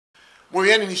Muy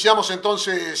bien, iniciamos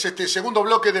entonces este segundo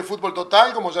bloque de Fútbol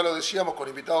Total, como ya lo decíamos, con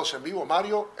invitados en vivo.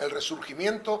 Mario, el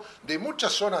resurgimiento de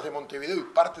muchas zonas de Montevideo y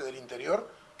parte del interior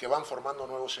que van formando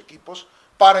nuevos equipos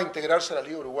para integrarse a la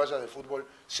Liga Uruguaya de Fútbol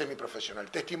Semiprofesional.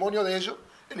 Testimonio de ello,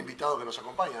 el invitado que nos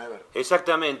acompaña, Ever.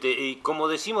 Exactamente, y como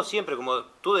decimos siempre, como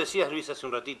tú decías, Luis, hace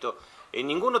un ratito, en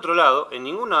ningún otro lado, en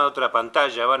ninguna otra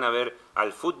pantalla van a ver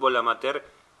al fútbol amateur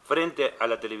frente a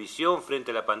la televisión,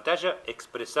 frente a la pantalla,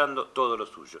 expresando todo lo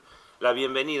suyo. La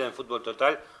bienvenida en Fútbol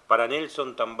Total para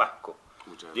Nelson Tambasco,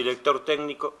 director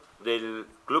técnico del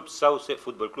Club Sauce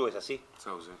Fútbol Club, ¿es así?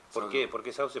 Sauce. ¿Por qué? ¿Por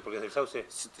qué Sauce? ¿Porque es del Sauce?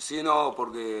 Sí, no,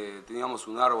 porque teníamos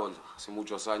un árbol hace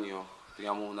muchos años,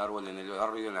 teníamos un árbol en el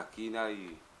barrio, en la esquina,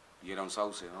 y era un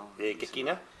sauce, ¿no? ¿Qué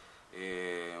esquina?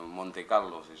 Monte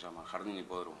Carlo se llama, Jardín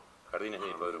Hipódromo. Jardines de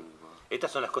Hipódromo. Estas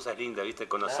son las cosas lindas, ¿viste?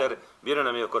 Conocer, ¿vieron,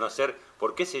 amigos? Conocer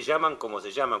por qué se llaman como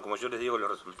se llaman, como yo les digo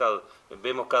los resultados.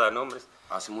 Vemos cada nombre.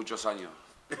 Hace muchos años.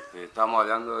 Estamos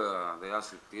hablando de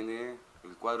hace, el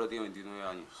cuadro tiene 29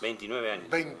 años. 29 años.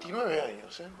 29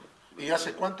 años, ¿eh? ¿Y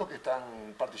hace cuánto que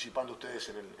están participando ustedes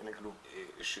en el club?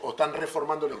 ¿O están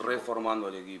reformando el equipo? Reformando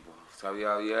el equipo. Se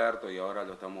había abierto y ahora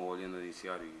lo estamos volviendo a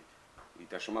iniciar.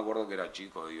 Yo me acuerdo que era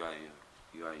chico, iba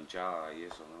a hinchada y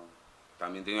eso, ¿no?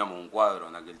 También teníamos un cuadro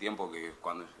en aquel tiempo que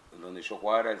donde yo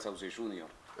jugaba era el Sauce Junior.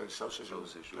 El Sauce Junior.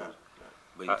 Claro.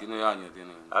 29 años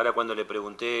tiene. Ahora cuando le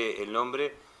pregunté el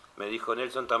nombre, me dijo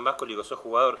Nelson Tambasco, le digo, ¿sos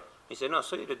jugador? Me dice, no,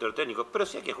 soy director técnico, pero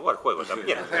sí hay que jugar juego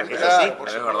también. ¿Es así? Es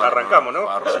verdad, arrancamos, ¿no?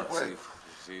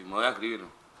 Sí, me voy a escribir.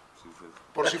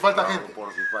 Por si falta gente.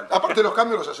 Por si falta. Aparte los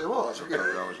cambios los haces vos, así que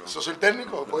sos el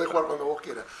técnico, podés jugar cuando vos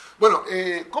quieras. Bueno,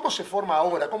 ¿cómo se forma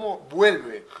ahora? ¿Cómo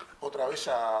vuelve otra vez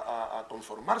a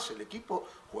conformarse el equipo?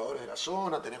 ¿Jugadores de la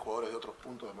zona? ¿Tenés jugadores de otros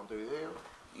puntos de Montevideo?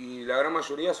 Y la gran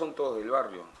mayoría son todos del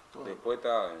barrio. Después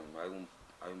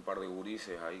hay un par de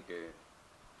gurises ahí que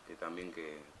también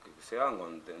que se van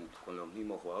con los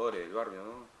mismos jugadores del barrio,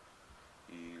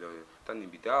 ¿no? Y están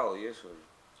invitados y eso.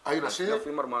 ¿Hay una sede? Lo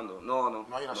fuimos armando. No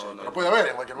hay una sede. Pero puede haber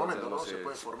en cualquier momento, ¿no? Se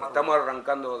puede formar. Estamos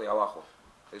arrancando de abajo.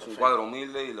 Es un cuadro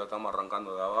humilde y lo estamos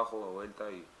arrancando de abajo, de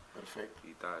vuelta y... Perfecto.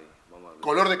 Y está ahí. Vamos a...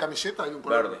 ¿Color de camiseta? ¿Hay un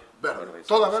color? Verde.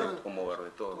 ¿Toda Sí, verde? como verde,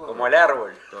 todo. Como el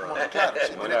árbol.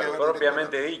 Claro,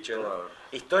 propiamente dicho, ¿no?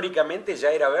 Históricamente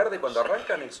ya era verde cuando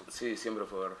arrancan eso. Sí, siempre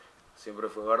fue verde. Siempre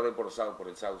fue verde por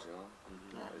el sauce,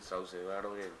 ¿no? El sauce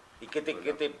verde. ¿Y qué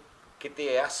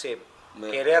te hace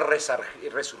querer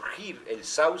resurgir el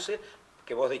sauce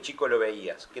que vos de chico lo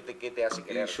veías? ¿Qué te hace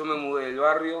querer? Yo me mudé del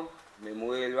barrio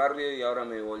y ahora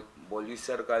me volví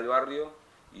cerca del barrio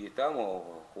y estábamos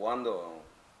jugando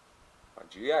a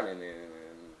chiviar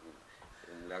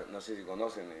no sé si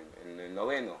conocen, en el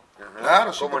noveno.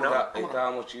 Claro, sí, ¿Cómo no?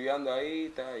 Estábamos chiviando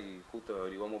ahí y justo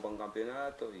averiguamos para un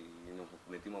campeonato y nos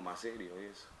metimos más serios y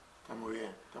eso. Está muy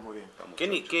bien, está muy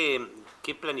bien.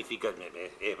 ¿Qué planifica?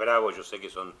 Es bravo, yo sé que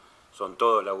son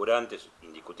todos laburantes,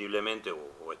 indiscutiblemente,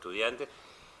 o estudiantes.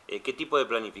 ¿Qué tipo de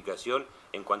planificación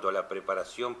en cuanto a la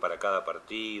preparación para cada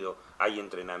partido? ¿Hay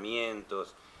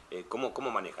entrenamientos?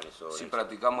 ¿Cómo manejan eso? Sí,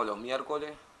 practicamos los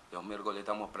miércoles. Los miércoles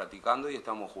estamos practicando y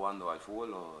estamos jugando al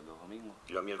fútbol los domingos.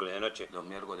 ¿Y los miércoles de noche? Los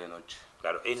miércoles de noche.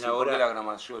 Claro, es sí, la hora... porque la gran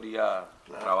mayoría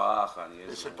trabajan y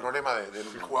eso. Es el problema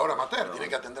del jugador amateur, tiene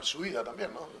que atender su vida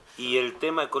también, ¿no? ¿Y el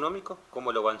tema económico,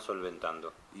 cómo lo van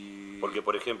solventando? Porque,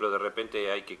 por ejemplo, de repente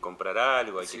hay que comprar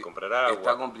algo, hay que comprar agua.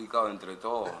 Está complicado entre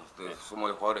todos.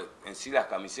 Somos los jugadores. En sí las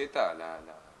camisetas,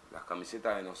 las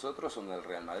camisetas de nosotros son del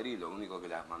Real Madrid, lo único que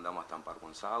las mandamos a estampar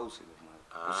con Sauce.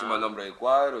 Pusimos el nombre del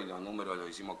cuadro y los números los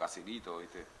hicimos caseritos,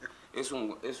 ¿viste? Es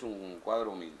un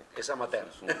cuadro humilde. Es amateur.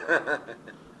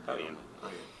 Está bien.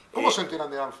 ¿Cómo se enteran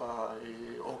de ANFA?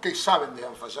 ¿O qué saben de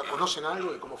ANFA? ¿Ya conocen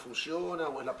algo de cómo funciona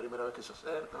o es la primera vez que se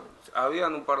acercan?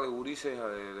 Habían un par de gurises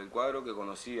del cuadro que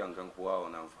conocían, que han jugado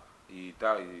en ANFA. Y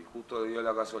justo dio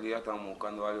la casualidad, estábamos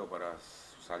buscando algo para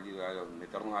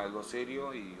meternos a algo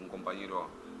serio y un compañero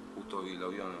justo lo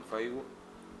vio en Facebook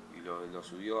y lo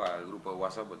subió al grupo de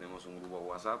WhatsApp, porque tenemos un grupo de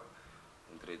WhatsApp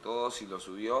entre todos, y lo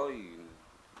subió y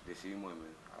decidimos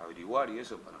averiguar y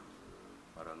eso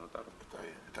para anotar.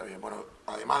 Está bien. Bueno,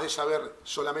 además de saber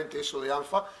solamente eso de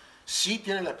ANFA, sí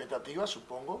tienen la expectativa,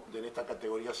 supongo, de en esta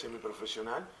categoría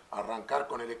semiprofesional, arrancar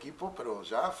con el equipo, pero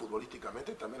ya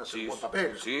futbolísticamente también hacer un buen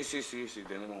papel. Sí,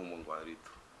 tenemos un buen cuadrito.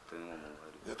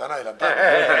 Ya están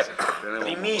adelantados.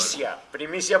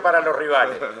 Primicia para los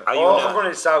rivales. Ojo con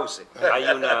el sauce.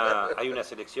 Hay una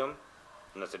selección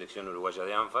uruguaya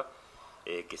de ANFA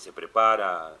que se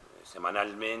prepara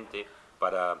semanalmente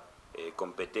para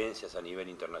competencias a nivel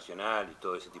internacional y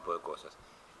todo ese tipo de cosas.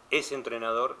 Ese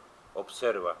entrenador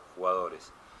observa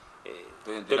jugadores.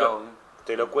 Estoy enterado,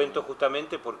 Te lo cuento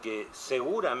justamente porque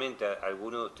seguramente a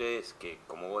algunos de ustedes que,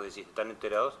 como vos decís, están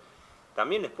enterados,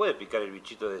 también les puede picar el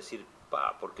bichito de decir,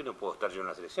 ¿por qué no puedo estar yo en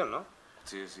la selección, no?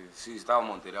 Sí,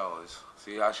 estábamos enterados de eso.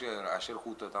 Sí, ayer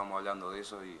justo estábamos hablando de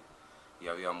eso y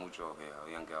había muchos que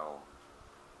habían quedado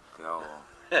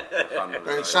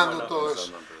pensando en todo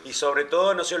eso. Y sobre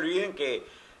todo no se olviden que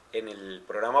en el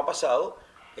programa pasado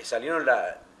salieron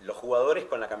los jugadores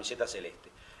con la camiseta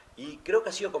celeste. Y creo que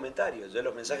ha sido comentario. Yo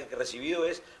los mensajes que he recibido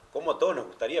es cómo a todos nos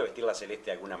gustaría vestir la celeste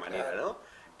de alguna manera, ¿no?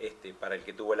 Para el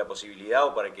que tuvo la posibilidad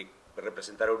o para el que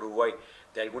representara a Uruguay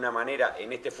de alguna manera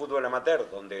en este fútbol amateur,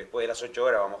 donde después de las 8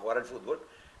 horas vamos a jugar al fútbol,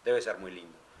 debe ser muy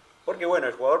lindo. Porque bueno,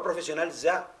 el jugador profesional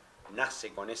ya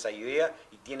nace con esa idea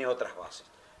y tiene otras bases.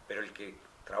 Pero el que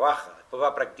trabaja, después va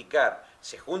a practicar,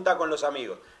 se junta con los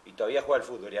amigos y todavía juega al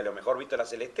fútbol y a lo mejor visto la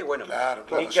celeste, bueno, claro,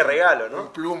 ni qué regalo, ¿no?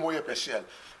 Un plus muy especial.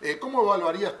 ¿Cómo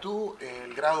evaluarías tú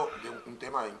el grado de un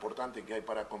tema importante que hay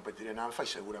para competir en ANFA y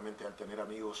seguramente al tener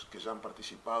amigos que ya han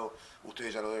participado,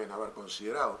 ustedes ya lo deben haber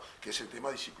considerado, que es el tema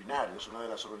disciplinario? Es una de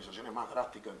las organizaciones más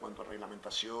drásticas en cuanto a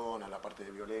reglamentación, a la parte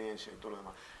de violencia y todo lo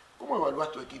demás. ¿Cómo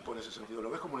evalúas tu equipo en ese sentido?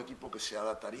 ¿Lo ves como un equipo que se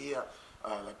adaptaría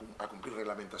a cumplir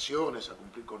reglamentaciones, a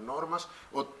cumplir con normas?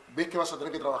 ¿O ves que vas a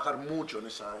tener que trabajar mucho en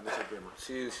ese tema?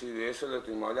 Sí, de eso lo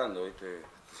estuvimos hablando, ¿viste?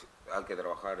 Hay que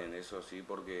trabajar en eso, sí,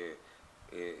 porque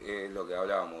es lo que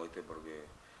hablábamos, ¿viste? Porque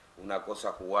una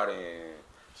cosa jugar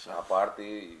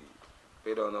aparte,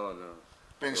 pero no.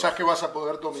 ¿Pensás que vas a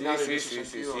poder dominar en ese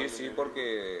sentido? Sí,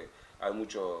 porque hay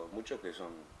muchos que son,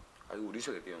 hay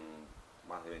gurises que tienen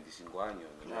más de 25 años.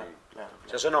 Claro.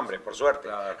 Ya son hombres, por suerte.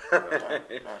 Claro.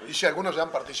 Y si algunos ya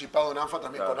han participado en ANFA,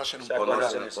 también conocen un poco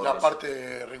la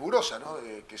parte rigurosa, ¿no?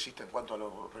 Que existe en cuanto a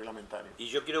lo reglamentario. Y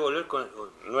yo quiero volver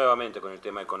nuevamente con el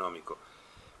tema económico,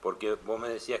 porque vos me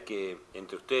decías que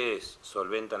entre ustedes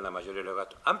solventan la mayoría de los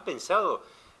gastos. ¿Han pensado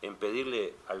en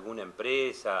pedirle a alguna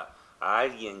empresa, a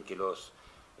alguien que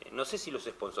no sé si los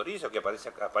sponsoriza o que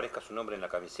aparezca su nombre en la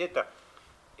camiseta?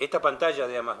 Esta pantalla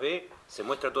de A+B se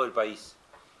muestra a todo el país.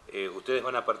 Ustedes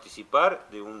van a participar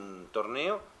de un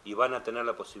torneo y van a tener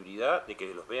la posibilidad de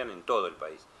que los vean en todo el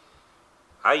país.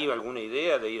 ¿Hay alguna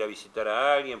idea de ir a visitar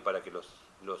a alguien para que los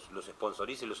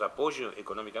sponsorice y los apoye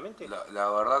económicamente? La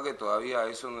verdad que todavía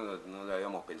eso no lo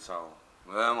habíamos pensado.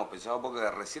 No lo habíamos pensado porque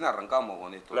recién arrancamos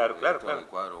con esto. Claro. El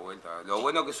cuadro vuelta. Lo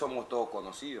bueno es que somos todos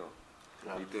conocidos,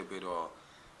 ¿viste? Pero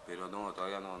no,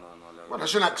 todavía no. Bueno,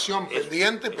 es una acción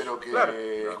pendiente, pero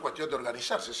que es cuestión de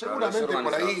organizarse. Seguramente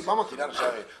por ahí vamos a tirar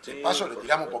ya de paso, le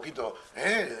tiramos un poquito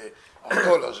a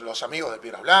todos los amigos de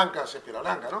Piedras Blancas, es Piedra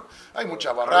Blanca, ¿no? Hay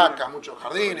muchas barracas, muchos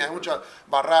jardines, hay muchas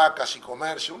barracas y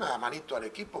comercio, una manito al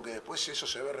equipo que después eso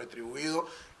se ve retribuido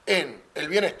en el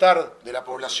bienestar de la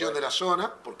población de la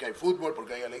zona, porque hay fútbol,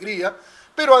 porque hay alegría,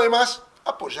 pero además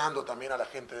apoyando también a la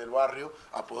gente del barrio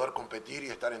a poder competir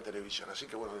y estar en televisión. Así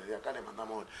que bueno, desde acá le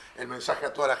mandamos el mensaje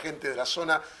a toda la gente de la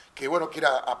zona que bueno,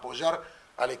 quiera apoyar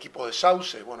al equipo de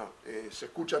Sauce. Bueno, se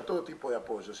escuchan todo tipo de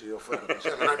apoyos y de ofertas. O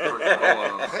sea, no hay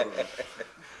problema.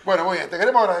 Bueno, muy bien, te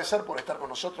queremos agradecer por estar con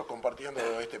nosotros compartiendo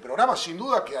este programa. Sin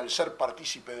duda que al ser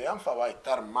partícipe de ANFA va a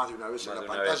estar más de una vez en la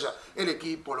pantalla el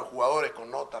equipo, los jugadores con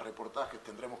notas, reportajes.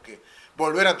 Tendremos que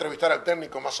volver a entrevistar al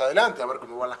técnico más adelante, a ver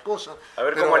cómo van las cosas. A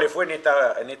ver cómo le fue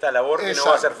en esta labor, que no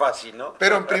va a ser fácil, ¿no?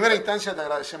 Pero en primera instancia te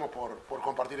agradecemos por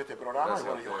compartir este programa.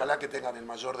 Gracias, y ojalá que tengan el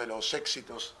mayor de los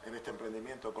éxitos en este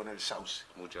emprendimiento con el Sauce.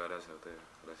 Muchas gracias a ustedes.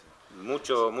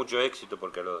 Gracias. Mucho éxito,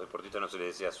 porque a los deportistas no se les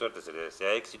desea suerte, se les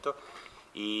desea éxito.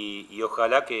 Y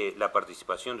ojalá que la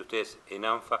participación de ustedes en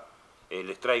ANFA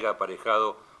les traiga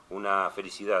aparejado una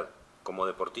felicidad como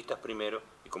deportistas primero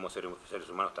y como seres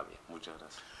humanos también. Muchas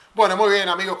gracias. Bueno, muy bien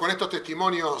amigos, con estos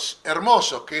testimonios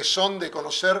hermosos que son de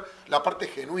conocer la parte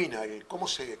genuina, cómo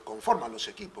se conforman los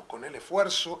equipos, con el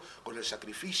esfuerzo, con el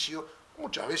sacrificio,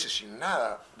 muchas veces sin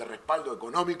nada de respaldo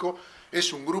económico.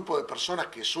 Es un grupo de personas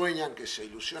que sueñan, que se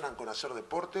ilusionan con hacer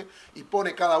deporte y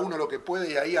pone cada uno lo que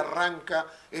puede y ahí arranca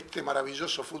este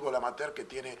maravilloso fútbol amateur que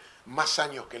tiene más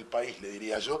años que el país, le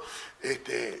diría yo,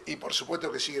 y por supuesto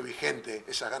que sigue vigente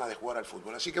esas ganas de jugar al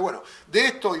fútbol. Así que bueno, de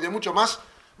esto y de mucho más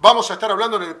vamos a estar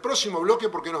hablando en el próximo bloque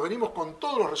porque nos venimos con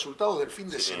todos los resultados del fin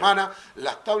de semana,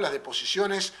 las tablas de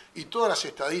posiciones y todas las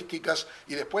estadísticas,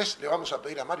 y después le vamos a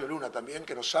pedir a Mario Luna también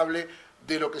que nos hable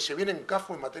de lo que se viene en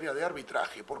CAFO en materia de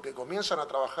arbitraje, porque comienzan a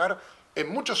trabajar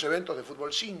en muchos eventos de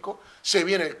fútbol 5, se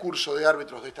viene el curso de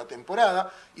árbitros de esta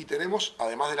temporada y tenemos,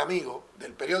 además del amigo,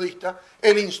 del periodista,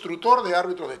 el instructor de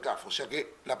árbitros de CAFO, o sea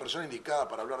que la persona indicada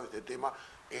para hablar de este tema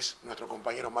es nuestro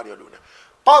compañero Mario Luna.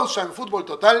 Pausa en Fútbol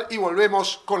Total y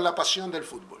volvemos con la pasión del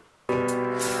fútbol.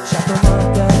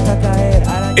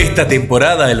 Esta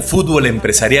temporada el fútbol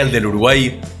empresarial del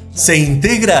Uruguay se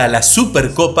integra a la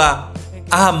Supercopa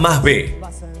A+B,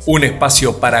 un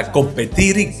espacio para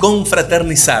competir y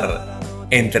confraternizar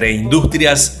entre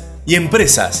industrias y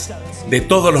empresas de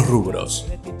todos los rubros.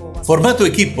 Formá tu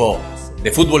equipo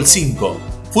de fútbol 5,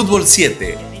 fútbol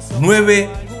 7, 9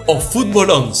 o fútbol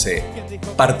 11.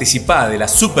 Participá de la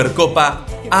Supercopa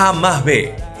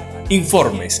A+B.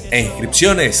 Informes e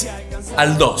inscripciones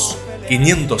al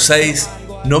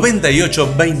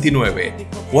 2-506-9829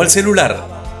 o al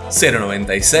celular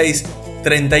 096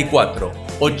 34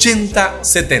 80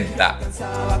 70.